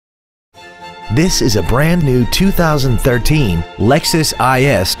This is a brand new 2013 Lexus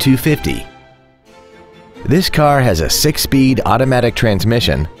IS 250. This car has a 6-speed automatic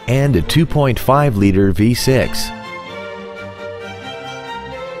transmission and a 2.5-liter V6.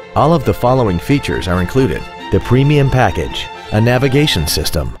 All of the following features are included: the premium package, a navigation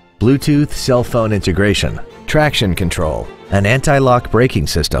system, Bluetooth cell phone integration, traction control, an anti-lock braking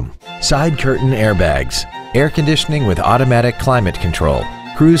system, side curtain airbags, air conditioning with automatic climate control,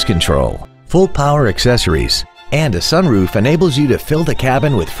 cruise control, full power accessories, and a sunroof enables you to fill the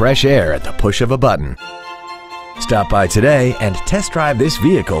cabin with fresh air at the push of a button. Stop by today and test drive this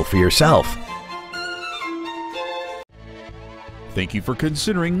vehicle for yourself. Thank you for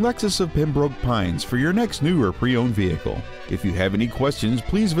considering Lexus of Pembroke Pines for your next new or pre-owned vehicle. If you have any questions,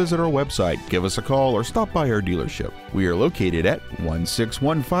 please visit our website, give us a call, or stop by our dealership. We are located at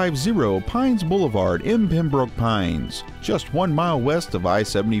 16150 Pines Boulevard in Pembroke Pines, just 1 mile west of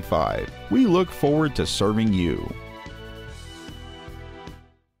I-75. We look forward to serving you.